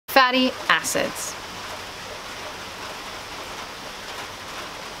fatty acids.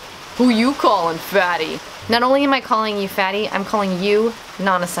 Who you calling fatty? Not only am I calling you fatty, I'm calling you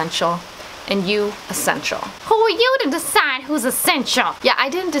non-essential and you essential. Who are you to decide who's essential? Yeah, I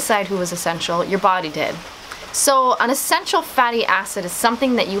didn't decide who was essential, your body did. So an essential fatty acid is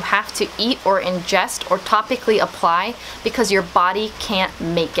something that you have to eat or ingest or topically apply because your body can't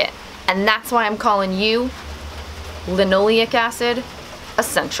make it. And that's why I'm calling you linoleic acid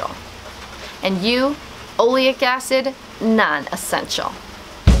essential and you oleic acid non-essential.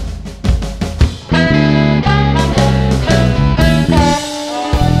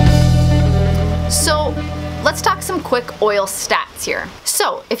 So let's talk some quick oil stats here.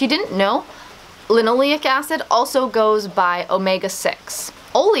 So if you didn't know, linoleic acid also goes by omega-6.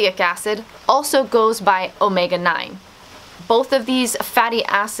 Oleic acid also goes by omega-9. Both of these fatty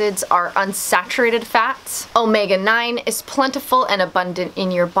acids are unsaturated fats. Omega-9 is plentiful and abundant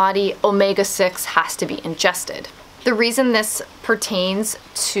in your body. Omega-6 has to be ingested. The reason this pertains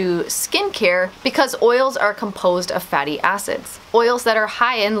to skincare, because oils are composed of fatty acids. Oils that are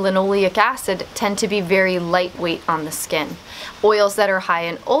high in linoleic acid tend to be very lightweight on the skin. Oils that are high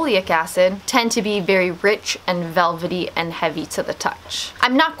in oleic acid tend to be very rich and velvety and heavy to the touch.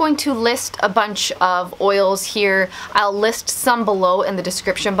 I'm not going to list a bunch of oils here. I'll list some below in the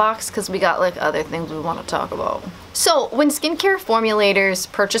description box because we got like other things we want to talk about. So when skincare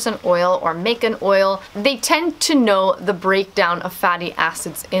formulators purchase an oil or make an oil, they tend to know the breakdown of fatty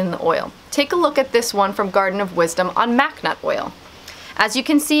acids in the oil. Take a look at this one from Garden of Wisdom on macnut oil. As you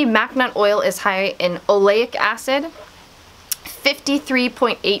can see, macnut oil is high in oleic acid,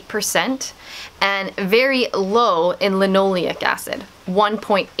 53.8%, and very low in linoleic acid,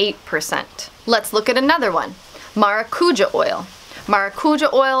 1.8%. Let's look at another one, maracuja oil.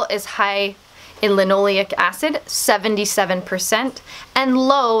 Maracuja oil is high in linoleic acid, 77%, and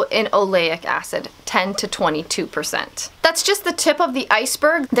low in oleic acid, 10 to 22%. That's just the tip of the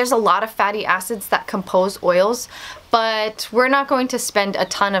iceberg. There's a lot of fatty acids that compose oils, but we're not going to spend a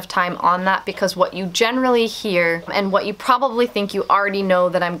ton of time on that because what you generally hear and what you probably think you already know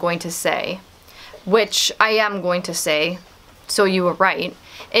that I'm going to say, which I am going to say, so you were right,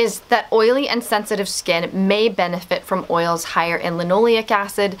 is that oily and sensitive skin may benefit from oils higher in linoleic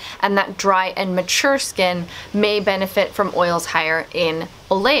acid, and that dry and mature skin may benefit from oils higher in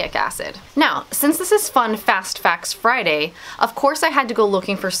oleic acid. Now, since this is Fun Fast Facts Friday, of course I had to go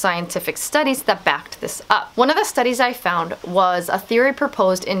looking for scientific studies that backed this up. One of the studies I found was a theory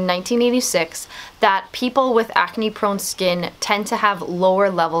proposed in 1986 that people with acne-prone skin tend to have lower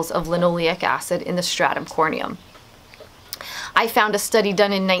levels of linoleic acid in the stratum corneum. I found a study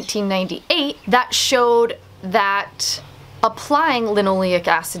done in 1998 that showed that applying linoleic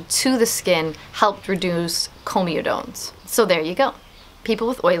acid to the skin helped reduce comedones. So there you go. People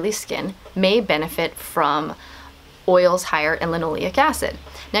with oily skin may benefit from oils higher in linoleic acid.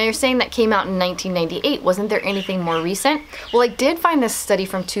 Now you're saying that came out in 1998. Wasn't there anything more recent? Well, I did find this study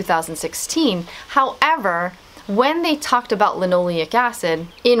from 2016. However, when they talked about linoleic acid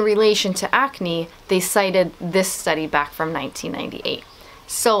in relation to acne, they cited this study back from 1998.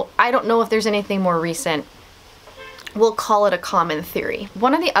 So I don't know if there's anything more recent. We'll call it a common theory.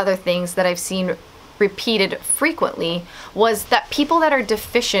 One of the other things that I've seen repeated frequently was that people that are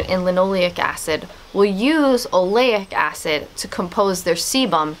deficient in linoleic acid will use oleic acid to compose their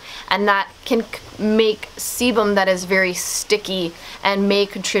sebum, and that can make sebum that is very sticky and may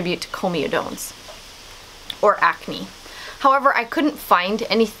contribute to comedones or acne. However, I couldn't find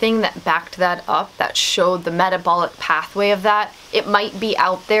anything that backed that up, that showed the metabolic pathway of that. It might be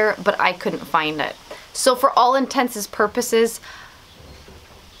out there, but I couldn't find it. So for all intents and purposes,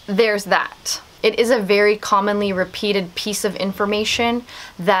 there's that. It is a very commonly repeated piece of information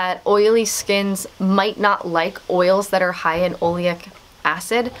that oily skins might not like oils that are high in oleic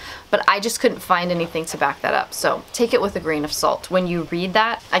acid, but I just couldn't find anything to back that up. So take it with a grain of salt. When you read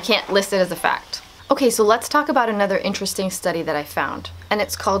that, I can't list it as a fact. Okay, so let's talk about another interesting study that I found, and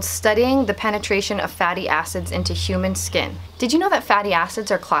it's called Studying the Penetration of Fatty Acids into Human Skin. Did you know that fatty acids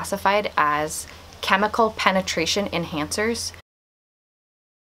are classified as chemical penetration enhancers?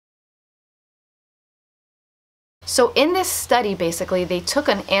 So in this study, basically, they took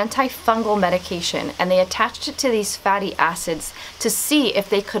an antifungal medication and they attached it to these fatty acids to see if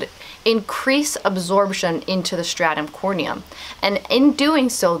they could increase absorption into the stratum corneum. And in doing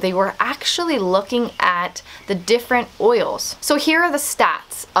so, they were actually looking at the different oils. So here are the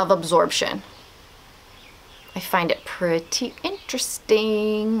stats of absorption. I find it pretty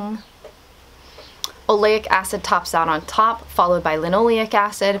interesting. Oleic acid tops out on top, followed by linoleic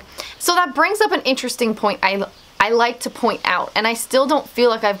acid. So that brings up an interesting point I like to point out, and I still don't feel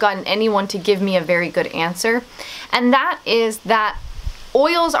like I've gotten anyone to give me a very good answer, and that is that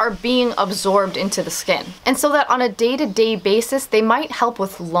oils are being absorbed into the skin. And so that on a day-to-day basis, they might help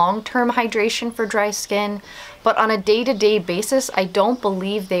with long-term hydration for dry skin, but on a day-to-day basis, I don't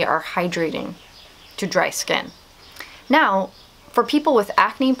believe they are hydrating to dry skin. Now, for people with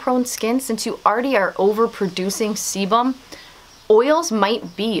acne-prone skin, since you already are overproducing sebum, oils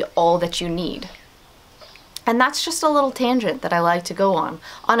might be all that you need. And that's just a little tangent that I like to go on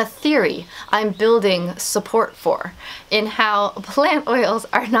a theory I'm building support for in how plant oils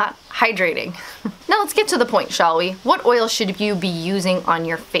are not hydrating. Now let's get to the point, shall we? What oil should you be using on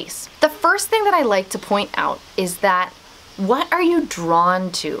your face? The first thing that I like to point out is that what are you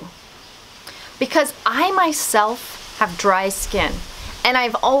drawn to? Because I myself have dry skin, and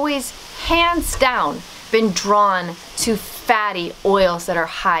I've always, hands down, been drawn to fatty oils that are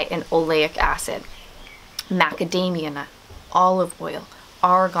high in oleic acid. Macadamia nut, olive oil,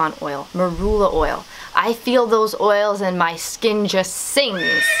 argan oil, marula oil. I feel those oils and my skin just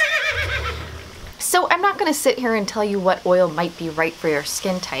sings. So I'm not going to sit here and tell you what oil might be right for your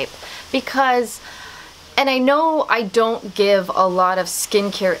skin type because, and I know I don't give a lot of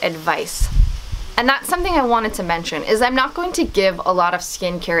skincare advice. And that's something I wanted to mention, is I'm not going to give a lot of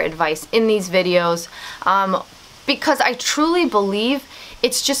skincare advice in these videos because I truly believe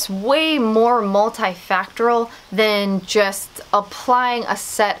it's just way more multifactorial than just applying a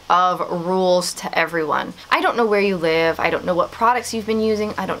set of rules to everyone. I don't know where you live, I don't know what products you've been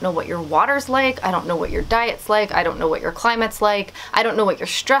using, I don't know what your water's like, I don't know what your diet's like, I don't know what your climate's like, I don't know what your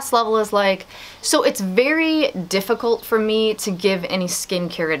stress level is like. So it's very difficult for me to give any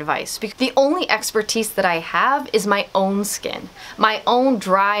skincare advice. The only expertise that I have is my own skin. My own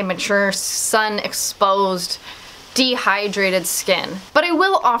dry, mature, sun-exposed, dehydrated skin. But I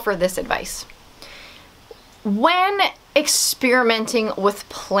will offer this advice. When experimenting with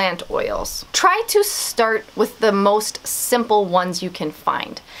plant oils, try to start with the most simple ones you can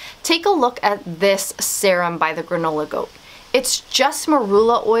find. Take a look at this serum by the Granola Goat. It's just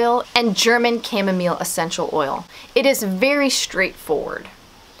marula oil and German chamomile essential oil. It is very straightforward.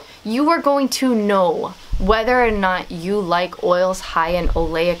 You are going to know whether or not you like oils high in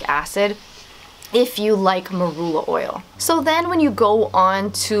oleic acid if you like marula oil. So then when you go on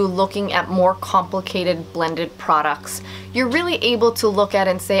to looking at more complicated blended products, you're really able to look at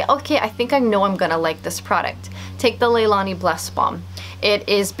it and say, okay, I think I know I'm gonna like this product. Take the Leilani Bless Balm. It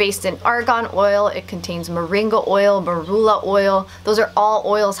is based in argan oil, it contains moringa oil, marula oil. Those are all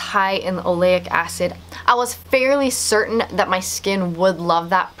oils high in oleic acid. I was fairly certain that my skin would love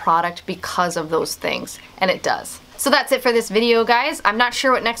that product because of those things, and it does. So that's it for this video, guys. I'm not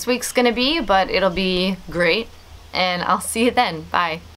sure what next week's gonna be, but it'll be great, and I'll see you then. Bye.